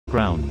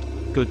Ground.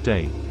 Good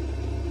day.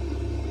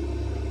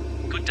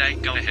 Good day,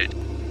 go ahead.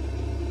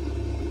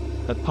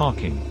 At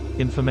parking.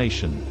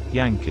 Information.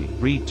 Yankee.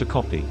 Read to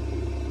copy.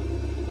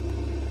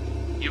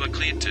 You are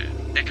cleared to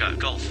Echo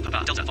Golf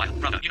Papa Delta Fire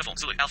Bravo Uniform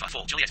Zulu Alpha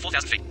 4 Juliet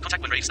 4,000 feet.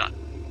 Contact when ready to start.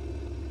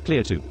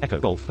 Clear to Echo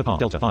Golf Papa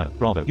Delta Fire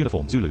Bravo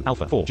Uniform Zulu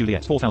Alpha 4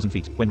 Juliet 4,000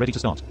 feet. When ready to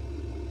start.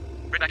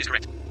 Readback is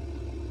correct.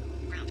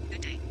 Ground,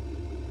 good day.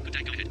 Good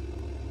day, go ahead.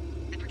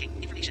 At parking,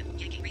 information,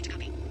 Yankee, read to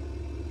copy.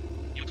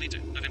 You are cleared to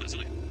November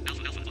Zulu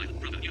Alpha Alpha Fire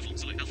Bravo Uniform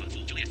Zulu Alpha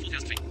 4 Juliet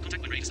 4,000 feet.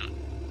 Contact when ready to start.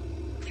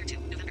 Clear to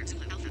November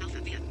Zulu Alpha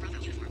Alpha via Bravo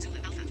Uniform Zulu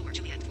Alpha 4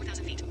 Juliet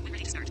 4,000 feet. When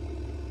ready to start.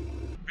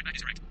 Readback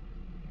is correct.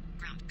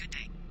 Ground, good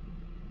day.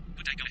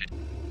 Good day, go ahead.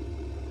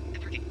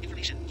 At parking,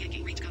 information,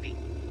 Yankee, read to copy.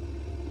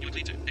 You are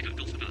cleared to Echo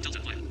Golf Papa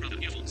Delta Fire Bravo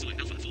Uniform Zulu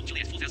Alpha 4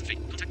 Juliet 4,000 feet.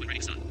 Contact when ready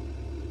to start.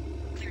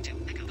 Clear to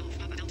Echo Golf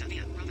Papa Delta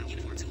via Bravo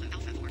Uniform Zulu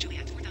Alpha 4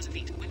 Juliet 4,000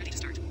 feet. When ready to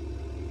start.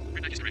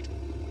 Readback is correct.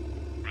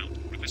 Ground,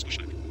 request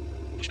pushback.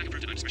 Pushback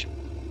approved at own discretion.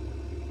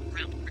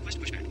 Ground, request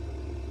pushback.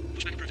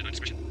 Pushback approved at own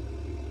discretion.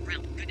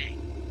 Ground, good day.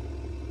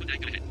 Good day,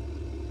 go ahead.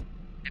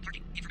 At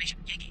parking, information,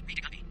 Yankee, read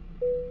to copy.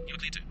 You are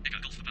cleared to Echo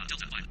Golf Papa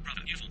Delta Fire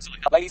Bravo Uniform Zulu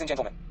Ladies and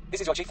gentlemen,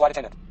 this is your chief flight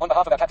attendant. On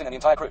behalf of our captain and the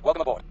entire crew,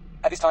 welcome aboard.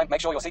 At this time, make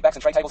sure your seat backs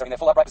and tray tables are in their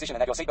full upright position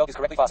and that your seatbelt is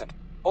correctly fastened.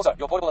 Also,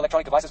 your portable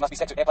electronic devices must be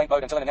set to airplane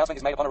mode until an announcement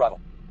is made upon arrival.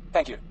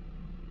 Thank you.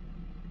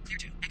 Clear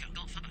to Echo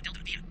Golf Papa Delta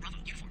via Bravo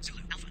Uniform Zulu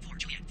Alpha 4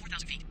 Juliet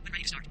 4,000 feet. When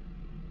ready to start.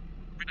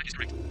 Readback is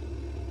correct.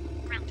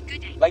 Ground,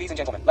 good day. Ladies and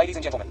gentlemen,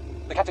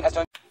 the captain has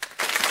turned on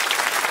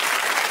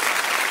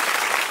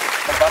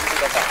the fasten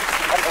seatbelt sign. If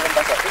you haven't already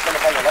done so, please turn the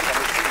carry-on luggage and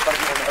move the seat in front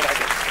of you or in the overhead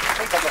bin.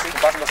 Please take your seat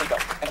and fasten your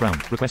seatbelt. Ground.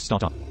 Request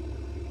startup.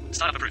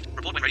 Startup approved.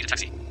 Report when ready to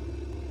taxi.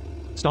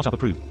 Startup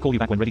approved. Call you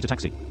back when ready to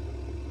taxi.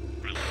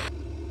 Ground.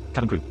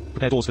 Cabin crew.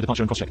 Prepare doors for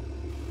departure and cross-check.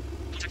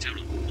 Contact tower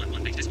on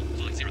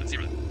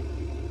 118.500.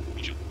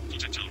 Roger.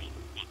 Contact tower on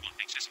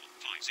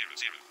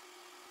 118.500.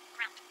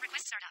 Ground,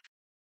 request startup.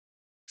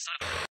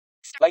 Startup.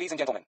 Ladies and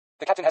gentlemen,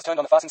 the captain has turned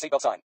on the fasten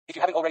seatbelt sign. If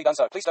you haven't already done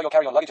so, please stow your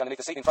carry-on luggage underneath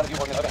the seat in front of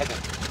you or in an overhead bin.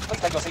 Please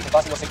take your seat and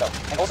fasten your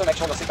seatbelt. And also make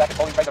sure your seat back and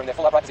folding trays are in their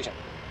full upright position.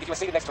 If you are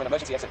seated next to an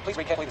emergency exit, please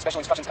read carefully the special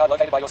instructions card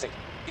located by your seat.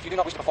 If you do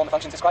not wish to perform the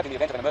functions described in the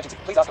event of an emergency,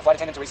 please ask a flight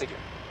attendant to reseat you.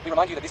 We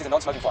remind you that this is a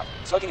non-smoking flight.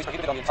 Smoking is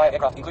prohibited on the entire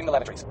aircraft, including the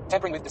lavatories.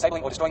 Tampering with,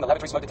 disabling, or destroying the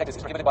lavatory smoke detectors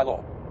is prohibited by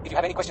law. If you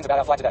have any questions about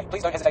our flight today,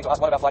 please don't hesitate to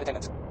ask one of our flight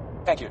attendants.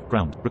 Thank you.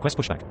 Ground. Request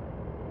pushback.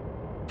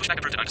 Pushback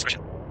approved at own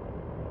discretion.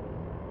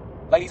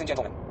 Ladies and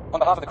gentlemen, on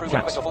behalf of the crew, we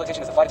request your full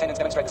attention as the flight attendants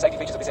demonstrate the safety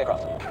features of this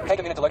aircraft. Take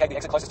a minute to locate the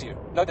exit closest to you.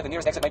 Note that the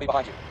nearest exit may be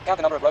behind you. Count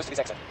the number of rows to this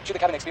exit. Should the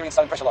cabin experience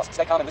sudden pressure loss,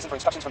 stay calm and listen for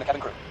instructions from the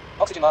cabin crew.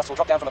 Oxygen masks will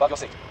drop down from above your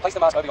seat. Place the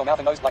mask over your mouth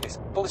and nose like this.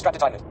 Pull the strap to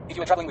tighten it. If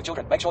you are traveling with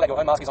children, make sure that your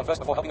own mask is on first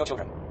before helping your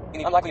children.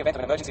 In the unlikely event of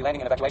an emergency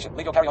landing and evacuation,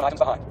 leave your carry-on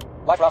items behind.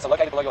 Life rafts are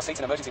located below your seats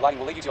and emergency lighting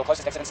will lead you to your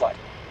closest exit and slide.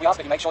 We ask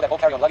that you make sure that all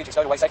carry-on luggage is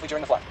stowed away safely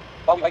during the flight.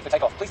 While we wait for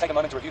takeoff, please take a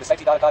moment to review the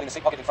safety data card in the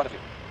seat pocket in front of you.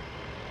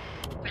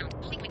 Ground,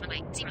 holding point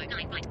runway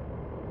 09 right.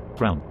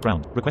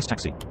 Ground. Request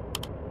taxi.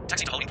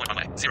 Taxi to holding point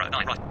runway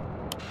 09 right.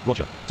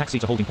 Roger. Taxi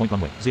to holding point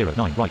runway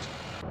 09 right.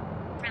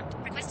 Ground,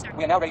 request start.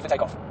 We are now ready for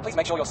takeoff. Please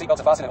make sure your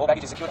seatbelts are fastened and all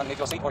baggage is secured underneath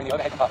your seat or in the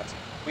overhead compartments.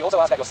 We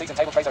also ask that your seats and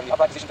table trays are in the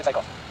upright position to take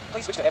off.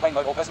 Please switch to airplane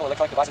mode or personal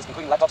electronic devices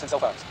including laptops and cell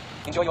phones.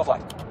 Enjoy your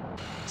flight.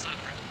 Startup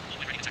approved. Report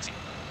when ready to taxi.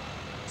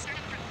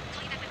 Startup approved.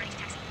 Call you back when ready to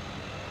taxi.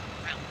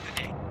 Ground. Good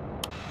day.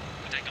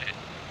 Good day, go ahead.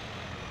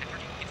 At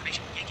parking,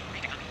 information, Yankee,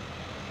 read to copy.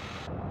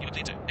 You are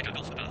cleared to Echo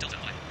Golf Papa Delta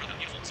Flight Bravo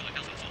Uniform Zulu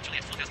Alpha 4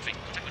 Juliet 4,000 feet.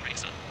 Contact when ready to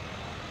start.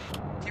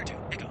 Clear to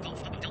Echo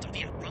Golf Papa Delta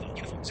via Bravo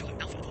Uniform Zulu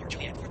Alpha 4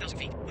 Juliet 4,000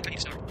 feet. When ready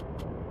to start.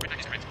 Readback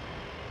is correct.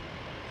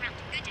 Ground,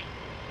 good day.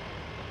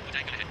 Good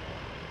day, go ahead.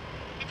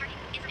 At parking,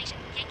 information,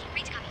 Yankee,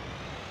 read to copy.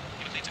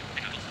 You are cleared to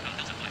Echo Golf Papa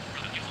Delta Flight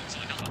Bravo Uniform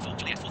Zulu Alpha 4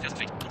 Juliet 4,000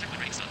 feet. Contact when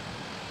ready to start.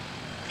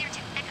 Clear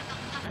to Echo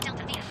Golf Papa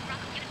Delta via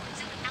Bravo Uniform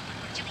Zulu Alpha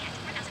 4 Juliet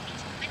 4,000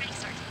 feet. When ready to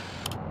start.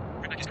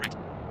 Readback is correct.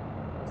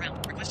 Ground,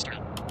 request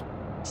startup.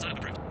 Startup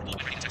approved. Report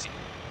when ready to taxi.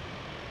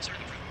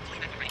 Startup approved. Call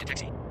you back when ready to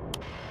taxi.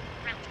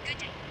 Ground, good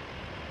day.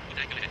 Good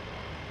day, go ahead.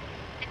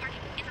 At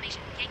parking,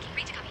 information, Yankee,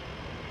 read to copy.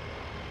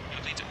 You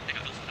are cleared to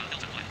Echo Golf Papa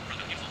Delta Flight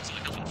Bravo Uniform Zulu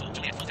Alpha 4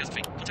 Juliet 4,000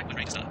 feet. Contact when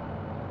ready to start.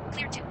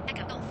 Clear to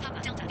Echo Golf Papa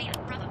Delta via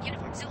Bravo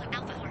Uniform Zulu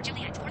Alpha 4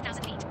 Juliet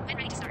 4,000 feet. When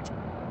ready to start.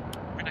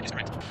 Readback is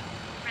correct.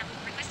 Ground,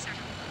 request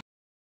startup.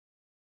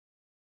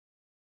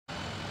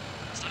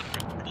 Startup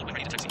approved. Report when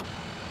ready to taxi.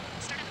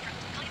 Startup approved.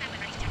 Call you back when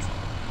ready to taxi.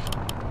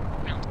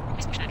 Ground,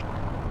 request pushback.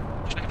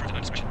 Pushback approved at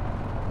own discretion.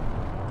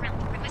 Ground,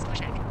 request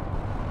pushback.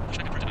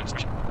 Pushback approved at own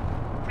discretion.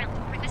 Ground,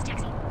 request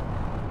taxi.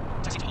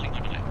 Taxi to holding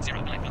point runway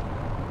 09 right.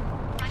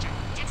 Roger,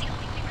 taxi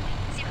holding point runway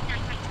 09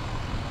 right.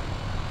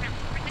 Ground,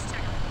 request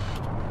startup.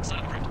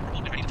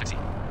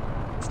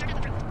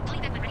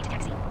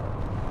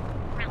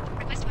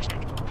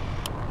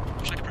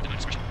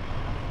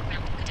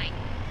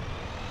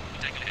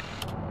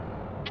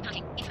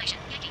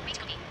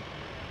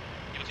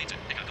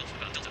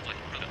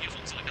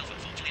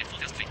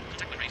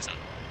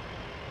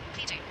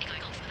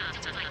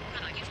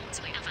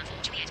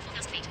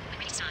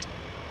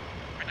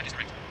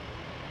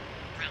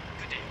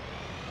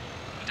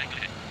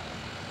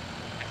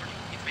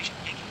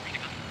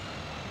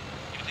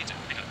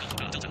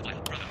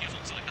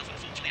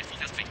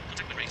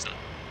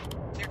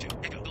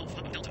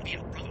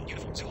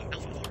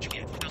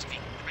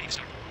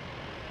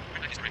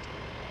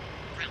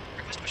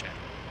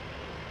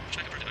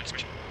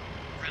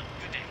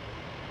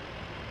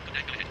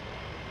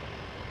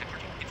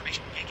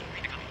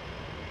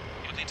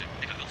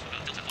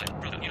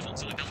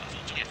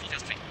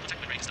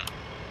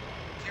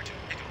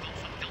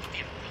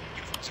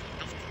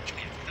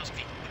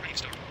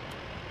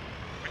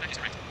 is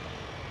correct.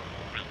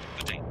 Ground,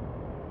 good day.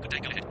 Good day,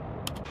 go ahead.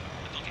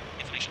 Unlocking,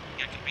 information,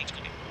 Yankee, range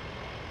copy.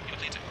 You are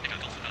clear to Echo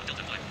Golf,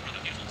 Delta 5, Bravo,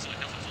 Uniform, Zulu,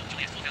 Alpha 4,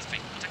 Juliet, 4000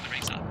 feet, contact when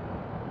ready, sir.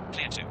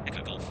 Clear to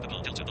Echo Golf,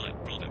 Delta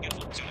 5, Bravo,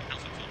 Uniform, Zulu,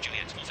 Alpha 4,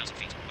 Juliet, 4000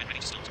 feet, when ready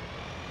to start.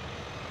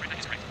 Right, that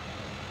is correct.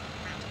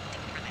 Ground,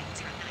 runway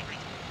 09 right.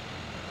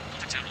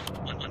 Contact tower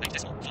on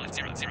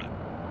 118.500.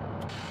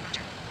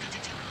 Roger.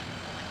 Contact tower on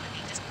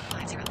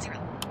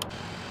 118.500.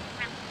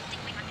 Ground, holding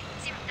point runway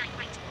 09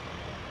 right.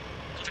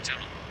 Contact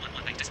tower on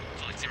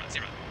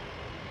 118.500.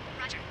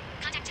 Roger.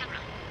 Contact tower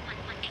on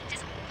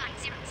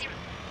 118.500.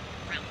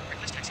 Ground,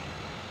 request taxi.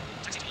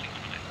 Taxi to holding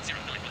point runway 09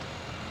 right.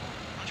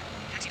 Roger.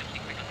 Taxi to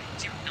holding point runway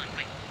 09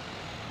 right.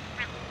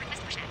 Ground,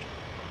 request pushback.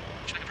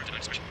 Pushback approved at no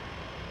discretion.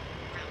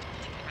 Ground,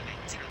 holding point runway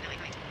 09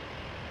 right.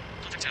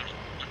 Contact tower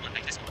on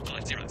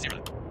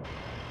 118.500.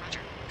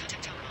 Roger.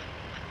 Contact tower on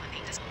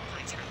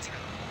 118.500.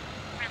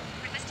 Ground,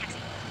 request taxi.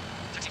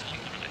 Taxi to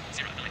holding point runway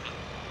 09 right.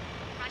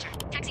 Roger.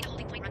 Taxi to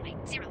holding point runway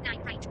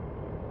 09 right.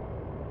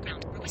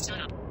 Ground, request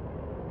start up.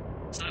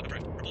 Startup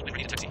approved. Report when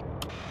ready to taxi.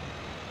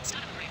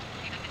 Start up approved.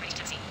 Call you back when ready to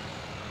taxi.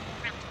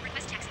 Ground,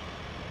 request taxi.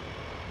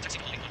 Taxi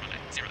to holding point runway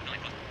 09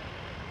 right.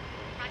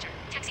 Roger.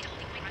 Taxi to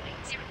holding point runway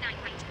 09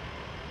 right.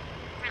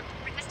 Ground,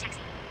 request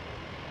taxi.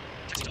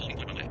 Taxi to holding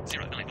point runway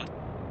 09 right.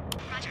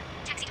 Roger.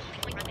 Taxi to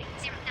holding point runway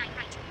 09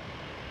 right.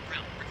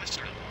 Ground, request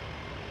startup.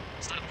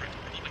 Startup approved.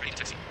 Report when ready to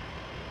taxi.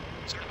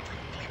 Startup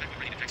approved. Call you back when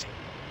ready to taxi.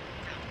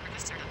 Ground,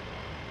 request start up.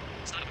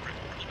 Startup approved.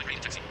 Report when ready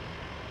to taxi.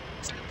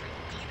 Start up approved.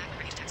 Call you back when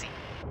ready to taxi.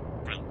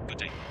 Ground, good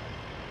day.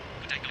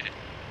 Good day, go ahead.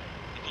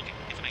 Unlocking,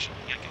 information,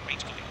 Yankee,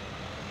 range copy. You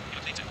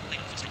are clear to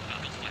Lima Foxtrot,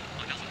 Golf 5,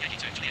 Mike Alpha, Yankee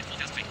 2, Juliet,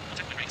 4000 feet,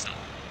 contact when ready to start.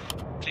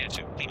 Clear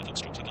to Lima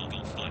Foxtrot,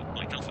 Golf 5,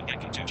 Mike Alpha,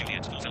 Yankee 2,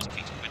 Juliet, 4000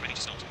 feet, when ready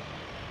to start.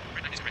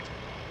 Red man is correct.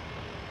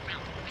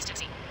 Ground, request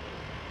taxi.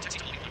 Taxi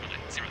to holding point runway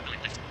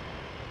 09 left.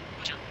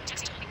 Roger.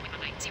 Taxi to holding point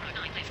runway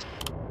 09 left.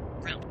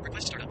 Ground,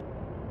 request startup.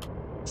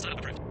 Startup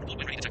approved. Report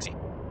when ready to taxi.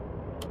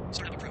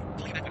 Startup approved.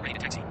 Call you back when ready to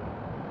taxi.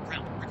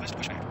 Ground, request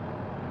pushback.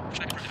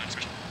 Pushback approved at no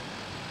discretion.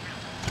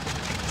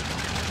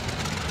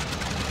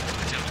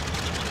 Contact tower on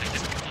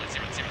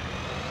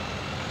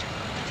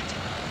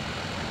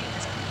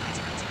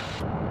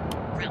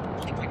 118.500. Ground,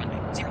 holding point runway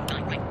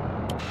 09 right.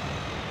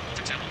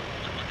 Contact tower on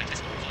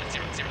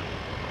 118.500.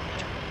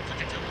 Roger.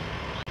 Contact tower on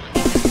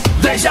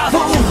 118. Deja vu,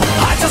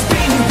 I just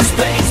been to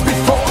space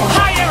before.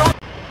 Higher up.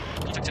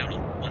 Contact tower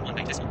on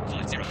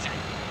 118.500.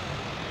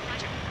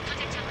 Roger.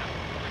 Contact tower on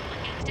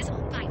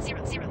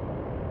 118.500.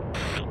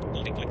 Ground,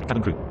 holding point.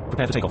 Cabin crew,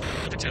 prepare for takeoff.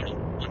 Contact tower on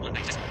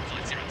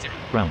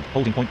 118.500. Ground,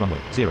 holding point runway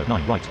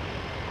 09 right.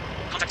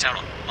 Contact tower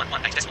on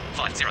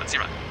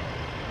 118.500.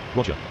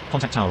 Roger.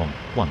 Contact tower on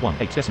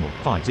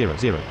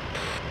 118.500.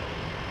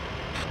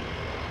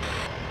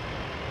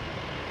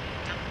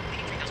 Down,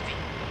 leaving 3,000 feet.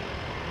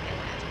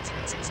 Airport at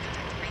 06.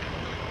 Contact radar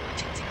on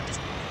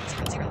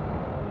 120.00.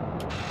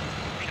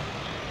 Radar on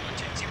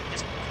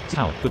 120.00.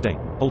 Tower, good day.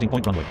 Holding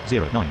point runway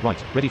 09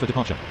 right. Ready for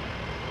departure.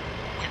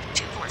 Wind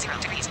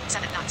 240 degrees,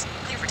 7 knots.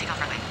 Clear for takeoff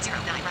runway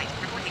 09 right.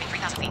 Report leaving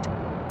 3,000 feet.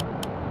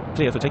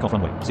 Clear for takeoff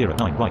runway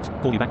 09 right.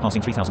 Call you back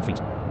passing 3,000 feet.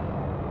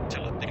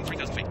 Tower, leaving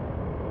 3,000 feet.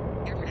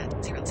 Airport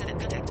at 07.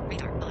 Contact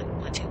radar on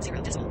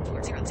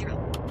 120.400.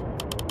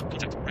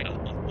 Contact radar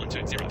on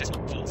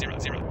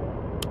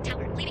 120.400.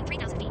 Tower, leaving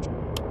 3,000 feet.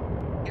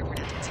 Airport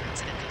at 07.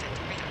 Contact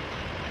radar on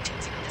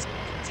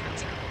 120.400.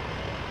 Contact radar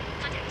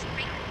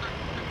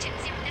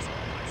on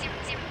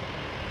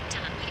 120.400.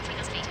 Tower, leaving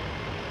 3,000 feet.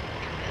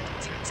 Airport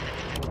at 07.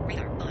 Contact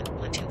radar on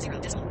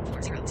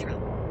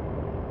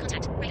 120.400.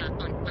 Contact radar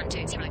on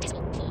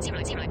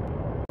 120.400.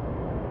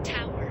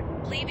 Tower,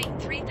 leaving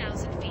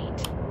 3,000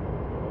 feet.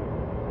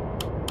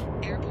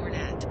 Airborne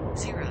at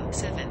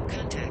 07.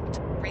 Contact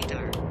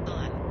radar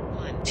on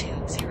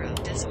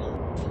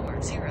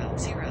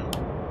 120.400.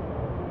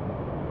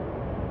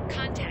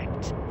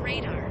 Contact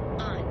radar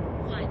on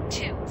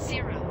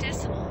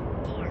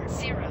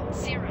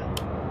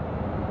 120.400.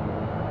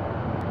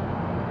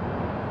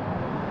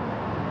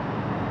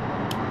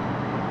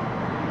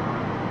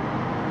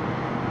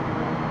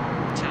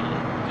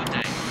 Tower, good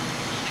day.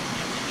 Holding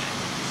point runway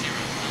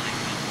 09 right.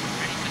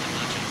 Ready for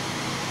departure.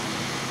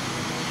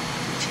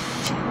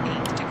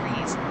 228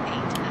 degrees,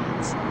 8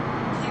 knots.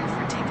 Clear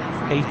for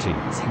takeoff runway 80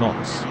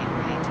 knots. 09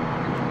 right.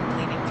 Report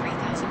leaving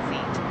 3,000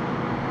 feet.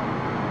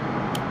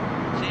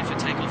 Clear for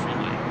takeoff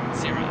runway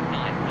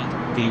 09 right.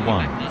 D1.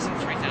 Back passing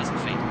 3,000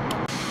 feet.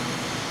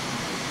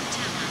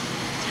 Tower,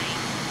 day.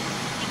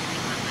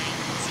 Incoming runway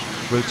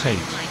 09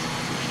 Rotate. right.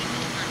 Ready for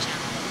departure.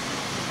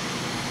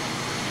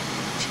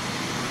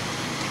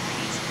 240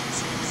 degrees,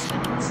 6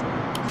 knots.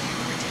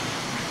 Clear for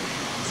takeoff runway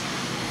 09 right.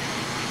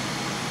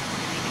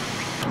 Leaving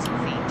 3,000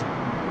 feet.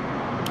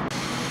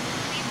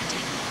 Clear for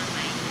takeoff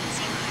runway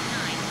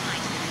 09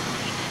 right. Call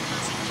you back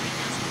passing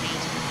 3,000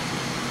 feet.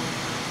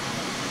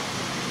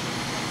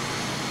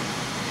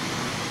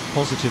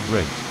 Positive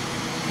rate.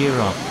 Gear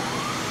up.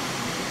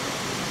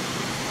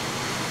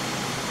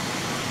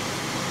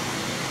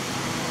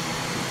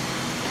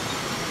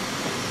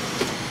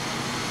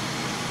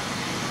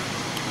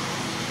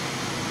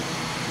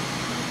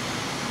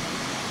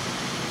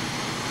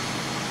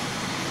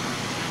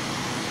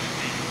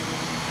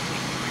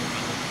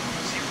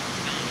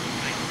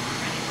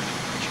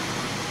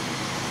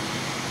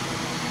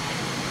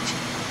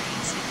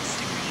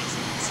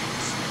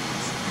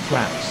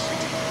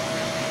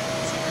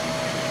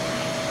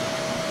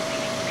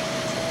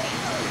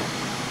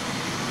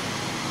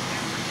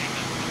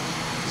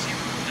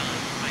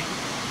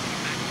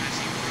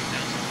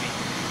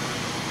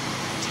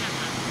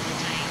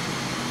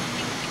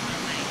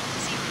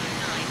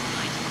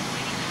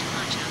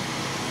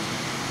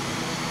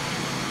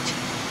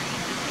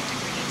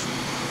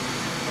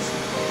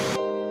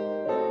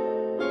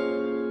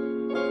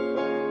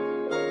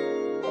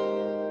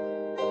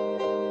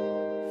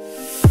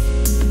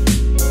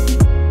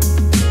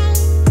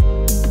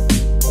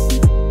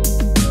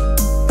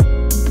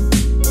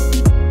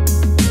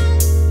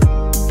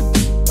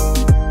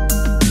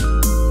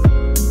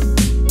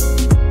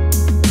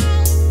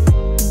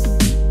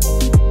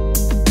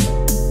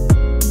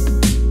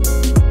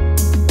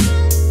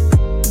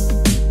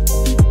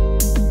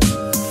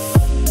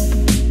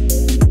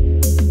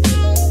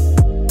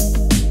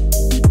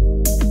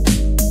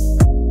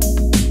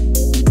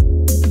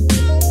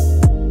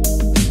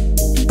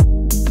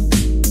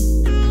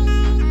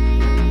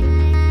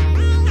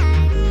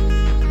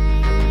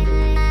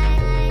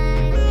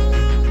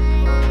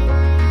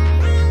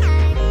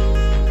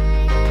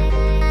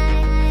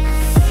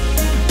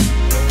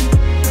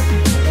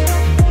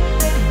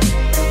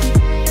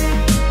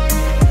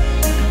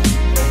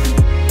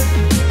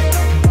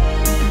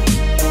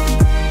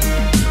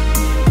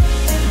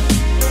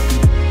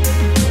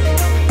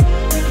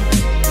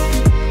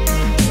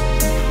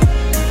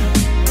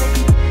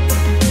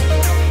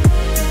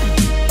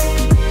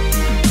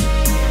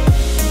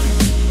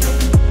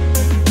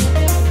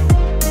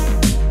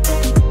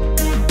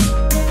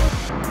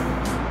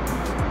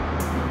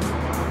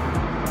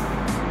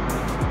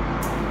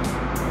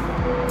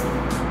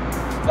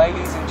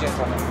 Ladies and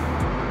gentlemen,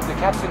 the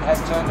captain has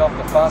turned off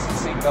the fasten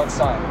seatbelt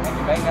sign, and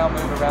you may now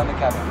move around the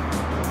cabin.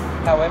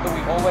 However,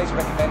 we always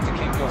recommend to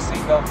keep your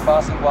seatbelt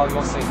fastened while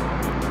you're seated.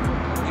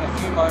 In a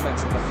few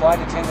moments, the flight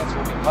attendants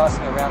will be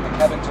passing around the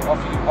cabin to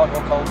offer you hot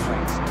or cold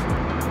drinks,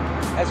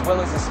 as well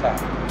as a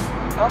snack.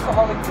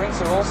 Alcoholic drinks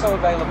are also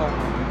available.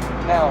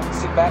 Now,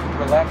 sit back,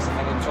 relax,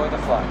 and enjoy the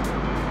flight.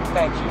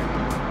 Thank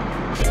you.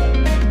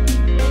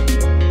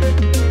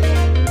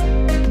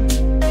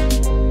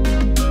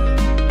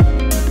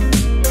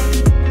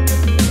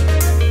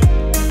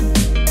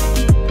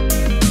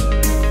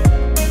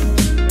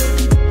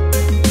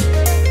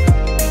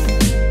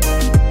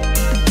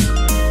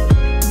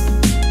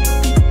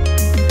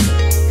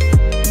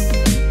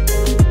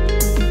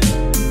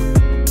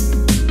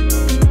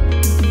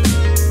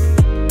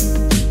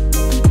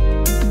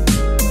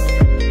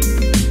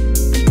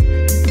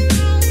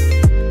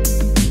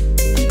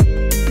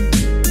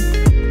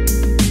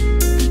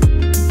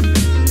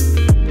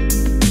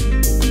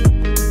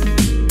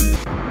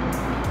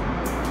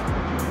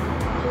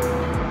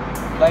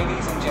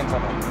 Ladies and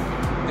gentlemen,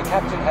 the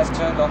captain has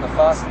turned on the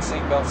fasten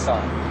seatbelt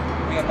sign.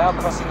 We are now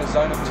crossing a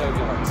zone of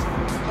turbulence.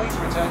 Please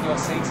return your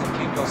seats and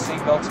keep your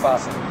seatbelts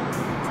fastened.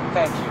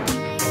 Thank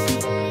you.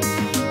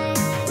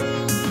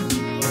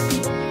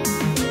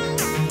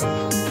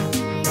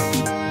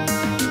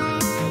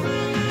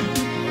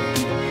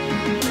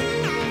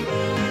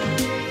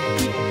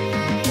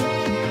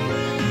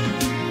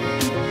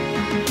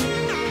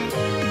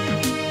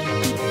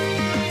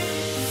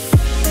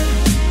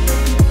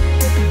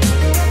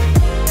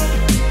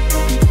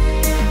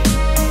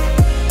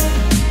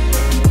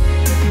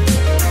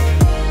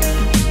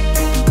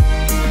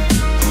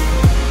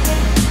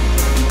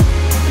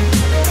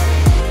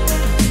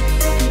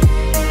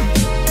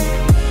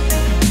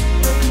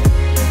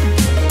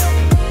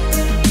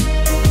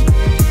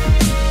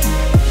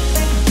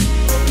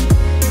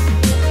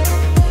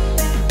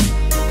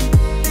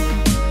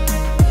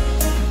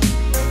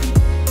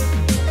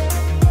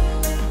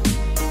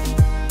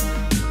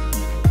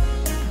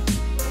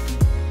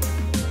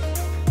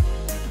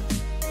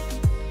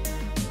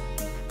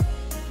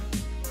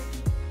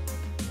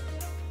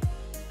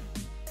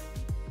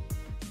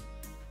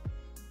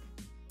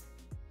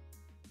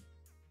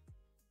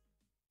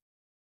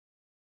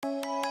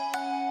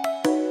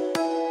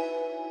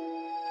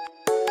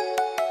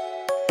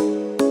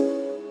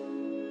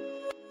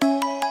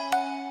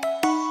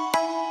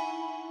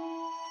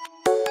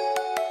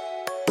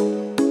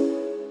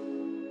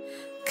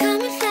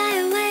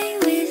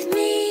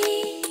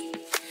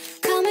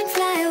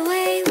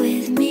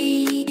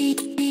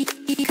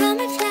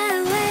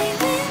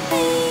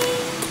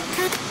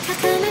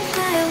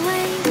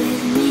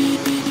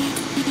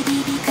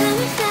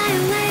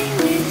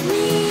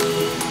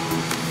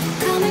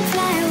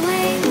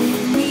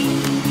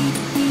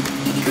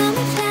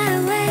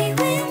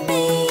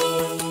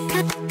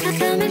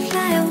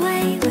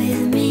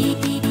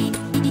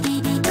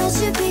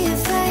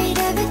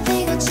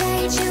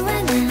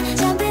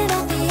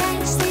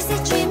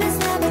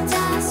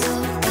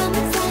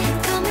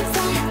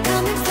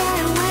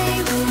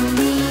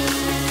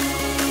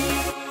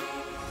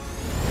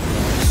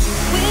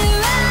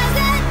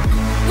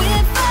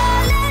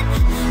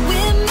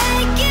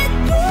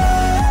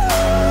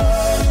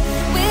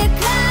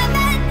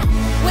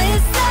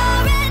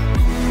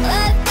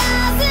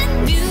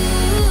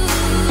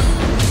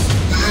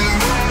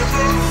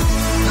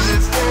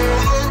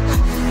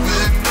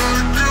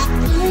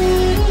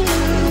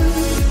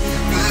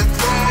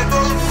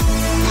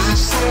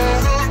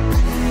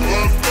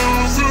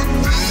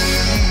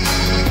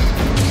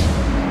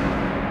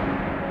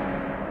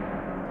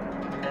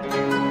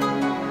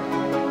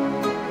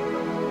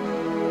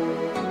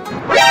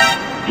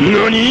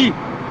 NANI?!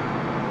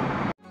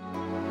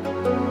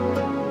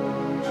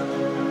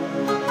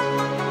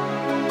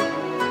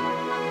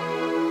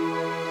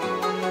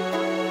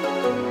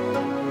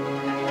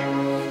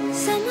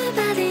 Somewhere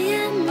by the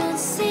emerald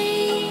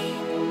sea,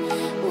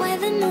 where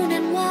the moon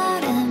and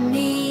water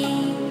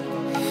meet,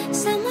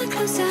 somewhere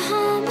close to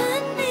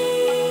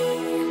harmony,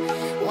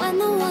 when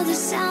the world is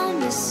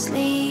sound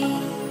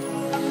asleep.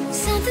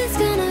 Something's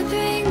gonna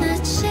bring the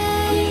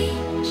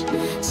change,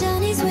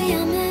 journeys we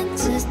are meant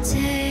to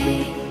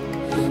take.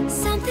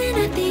 Something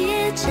at the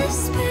edge of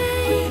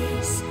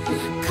space,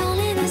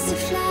 calling us to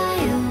fly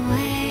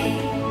away.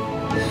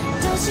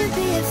 Don't you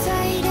be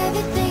afraid,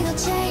 everything will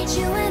change.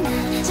 You and I,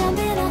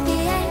 jumping off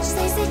the edge.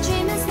 They say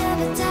dreamers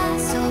never die,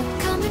 so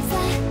come and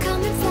fly,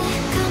 come and fly,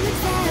 come and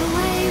fly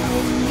away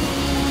with me.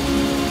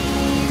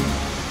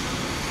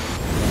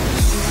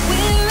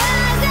 We're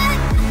rising,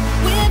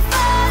 we're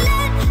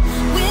falling,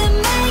 we're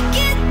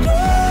making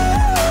through.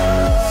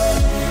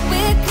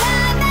 We're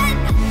climbing,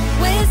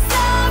 we're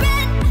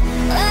soaring,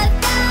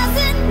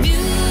 1,000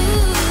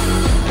 views.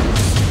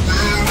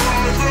 We're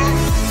rising,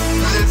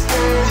 we're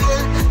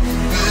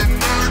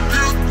falling, we're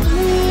making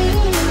through.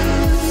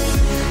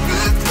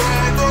 We're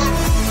climbing,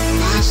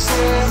 we're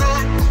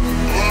soaring,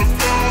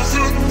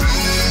 1,000 views.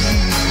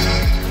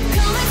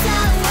 Come and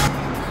fly away.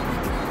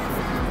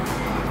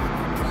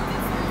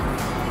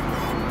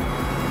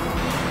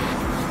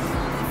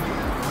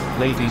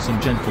 Ladies and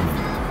gentlemen,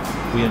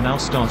 we are now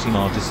starting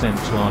our descent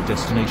to our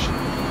destination.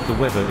 The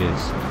weather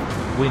is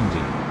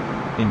windy.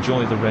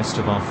 Enjoy the rest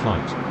of our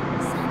flight.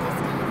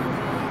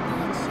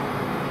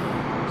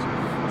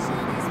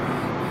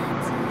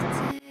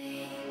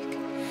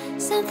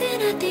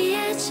 Something at the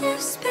edge of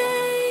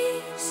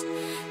space,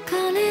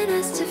 calling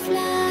us to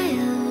fly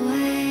away.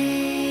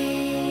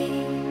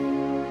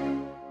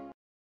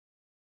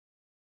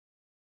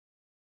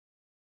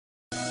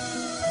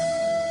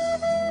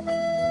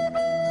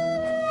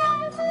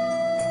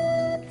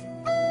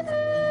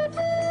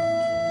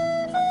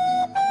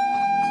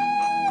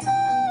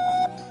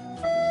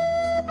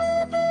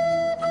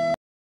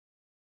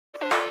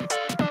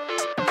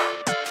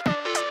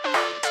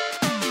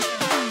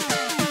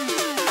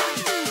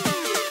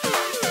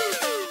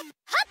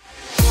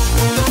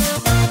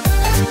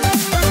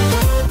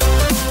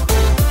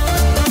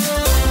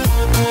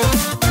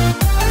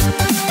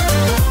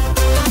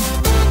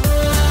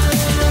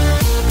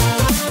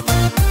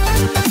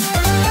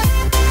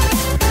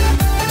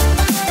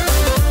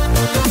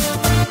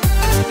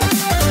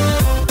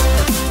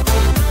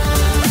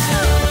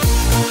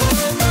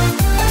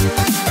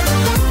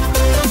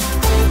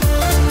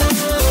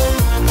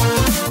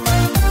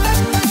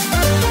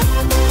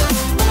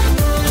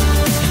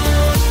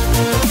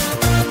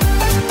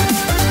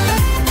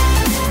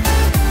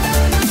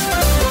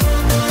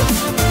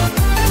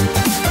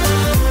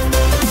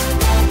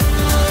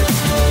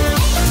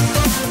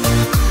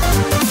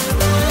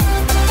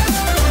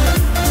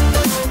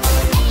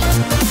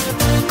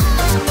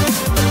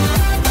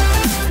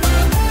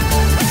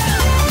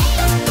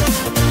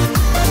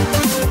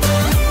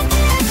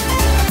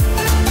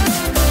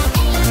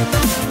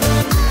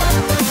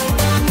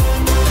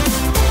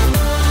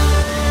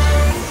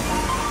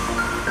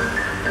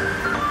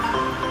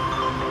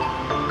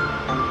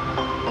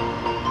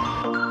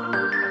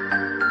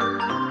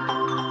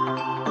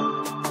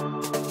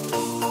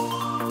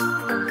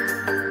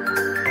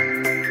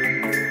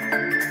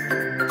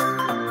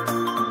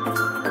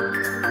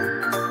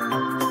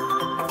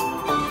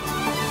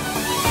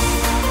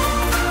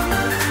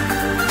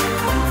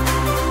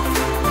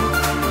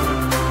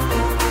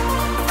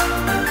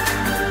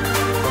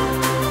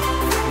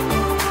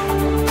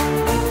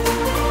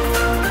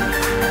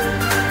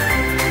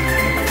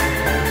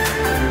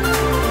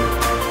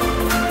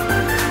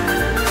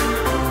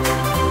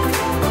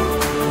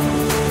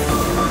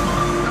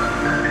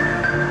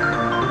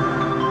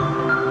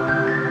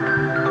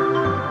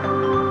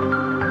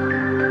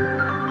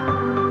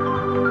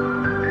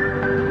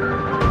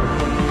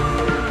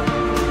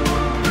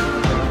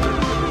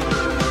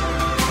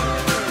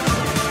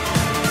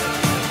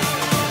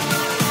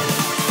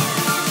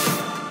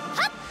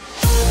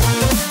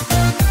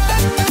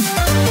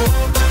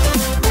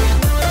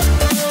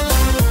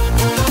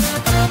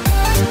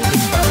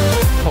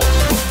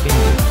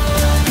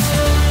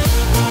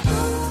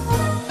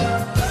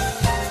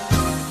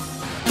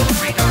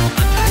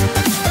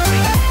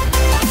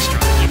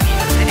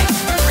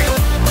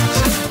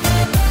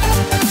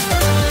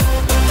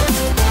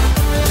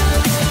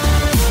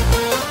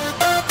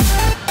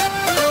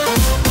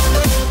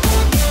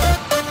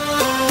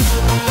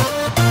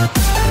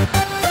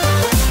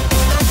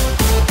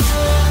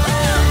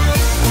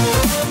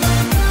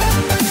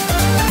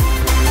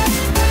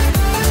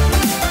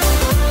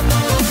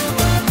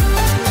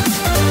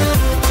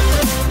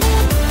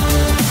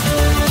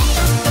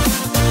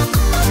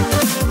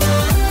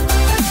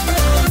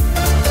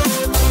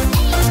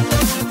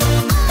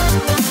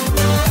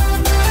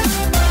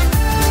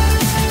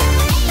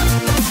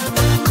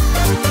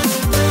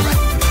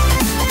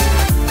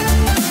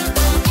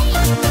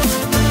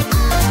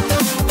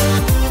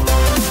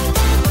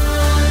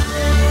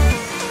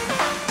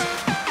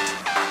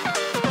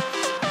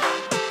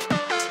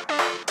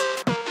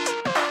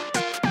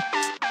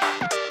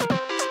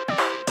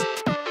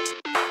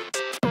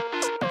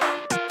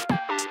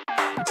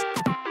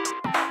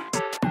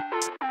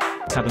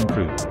 Cabin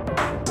crew.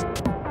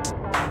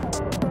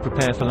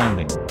 Prepare for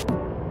landing.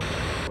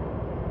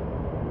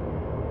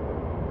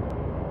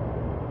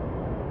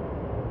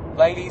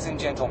 Ladies and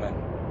gentlemen,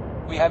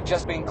 we have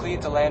just been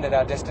cleared to land at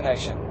our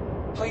destination.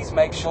 Please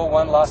make sure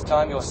one last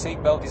time your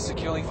seatbelt is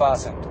securely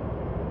fastened.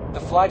 The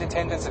flight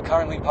attendants are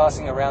currently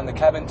passing around the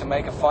cabin to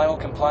make a final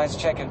compliance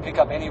check and pick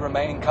up any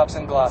remaining cups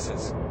and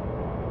glasses.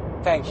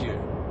 Thank you.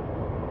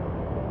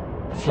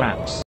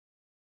 Flaps.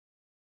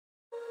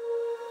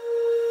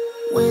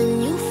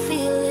 When you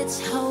feel it's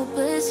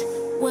hopeless,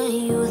 when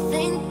you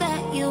think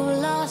that you've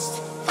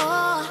lost,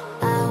 oh,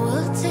 I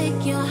will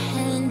take your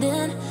hand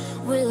and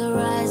we'll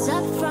rise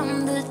up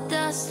from the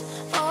dust.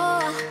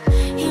 Oh,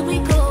 here we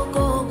go,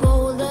 go,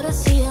 go, let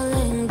us heal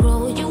and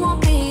grow. You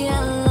won't be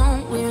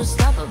alone, we're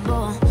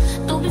unstoppable.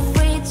 Don't be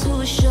afraid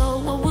to show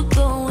what we're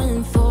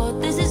going for.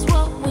 This is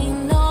what we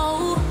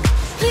know.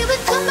 Here we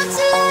come back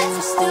to life,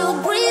 we're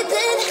still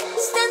breathing.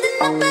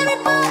 Standing up,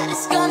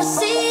 everybody's gonna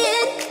see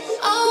it.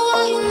 Oh,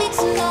 all you need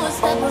to know is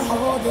that we're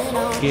holding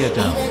on. Gear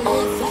down. Even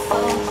if we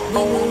fall,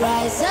 we will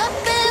rise up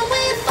and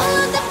we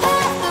follow the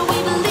path that we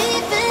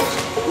believe in.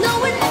 No,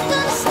 we're not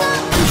gonna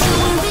stop until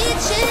we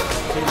reach it.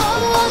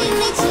 Oh, all you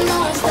need to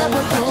know is that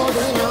we're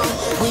holding on.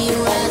 We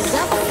rise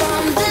up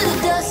from the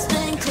dust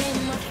and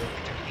claim our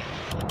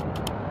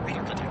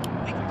Radio contact.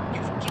 Waypoint.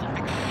 You've kilo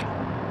victory.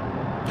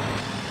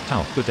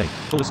 Tower, good day.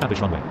 Full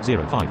established runway,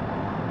 05.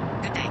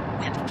 Good day.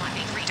 Wind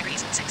 183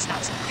 degrees 6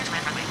 knots. Clear to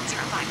land runway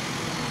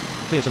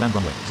 05. Clear to land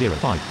runway,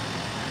 05.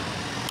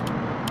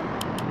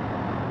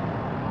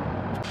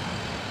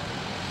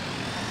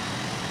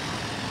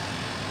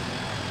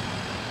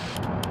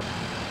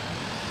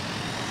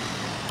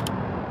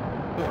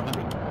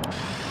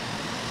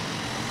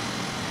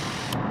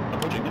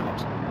 Approaching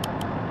Newhouse.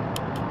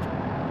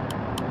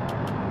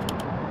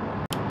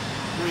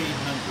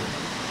 300.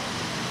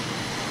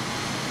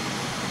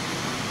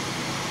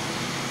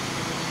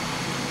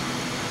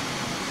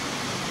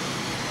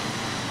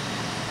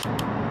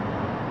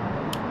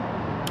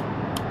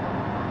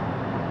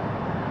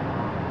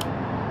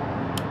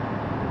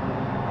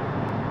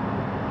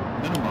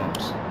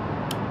 Minimums.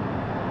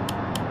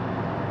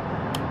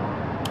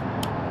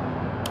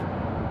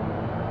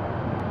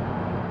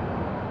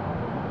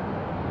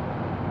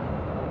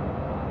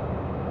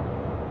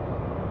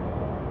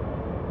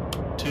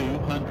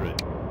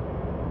 200.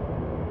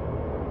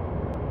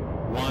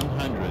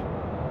 100.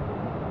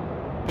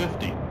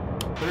 50.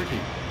 30.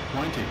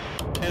 20.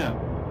 10.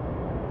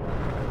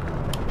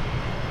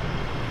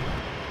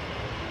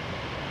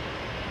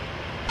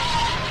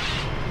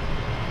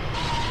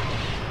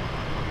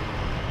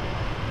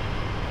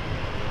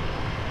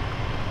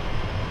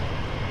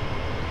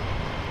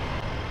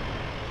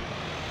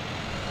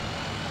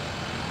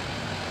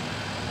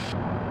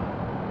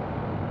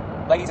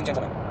 Ladies and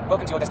gentlemen,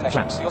 welcome to your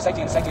destination. Flaps. For your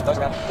safety and the safety of those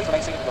around you, please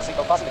remain seated with your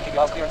seatbelt fastened and keep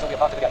your aisles clear until we are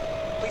parked to the gate.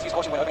 Please use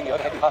caution when opening the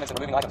overhead compartments and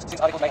removing items, since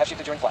articles may have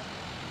shifted during flight.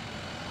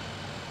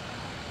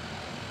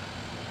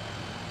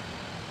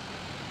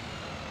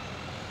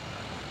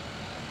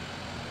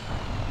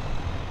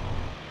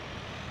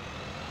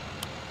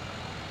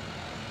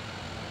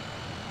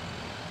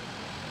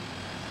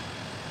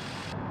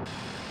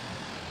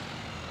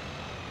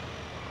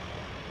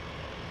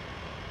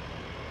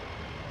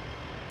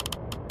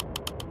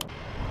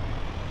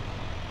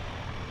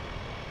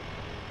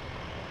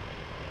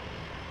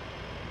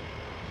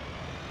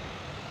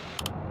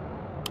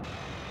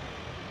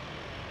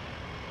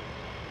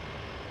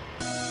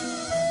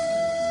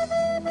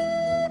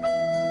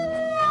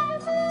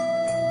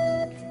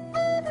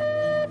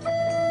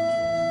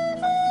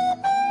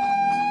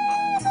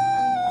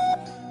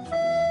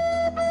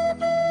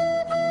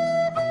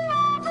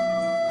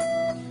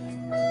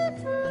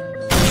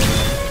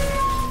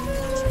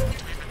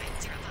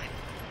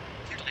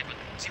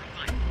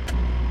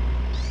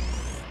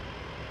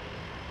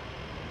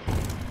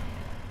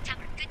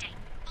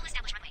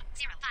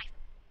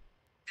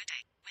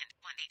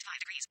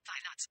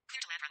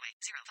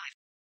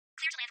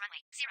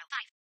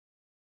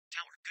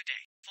 Tower, good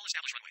day. Full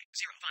established runway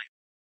 05.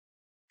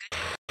 Good day.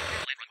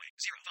 Land runway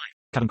 05.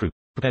 Cabin crew,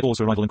 prepare doors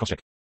for arrival and cross-check.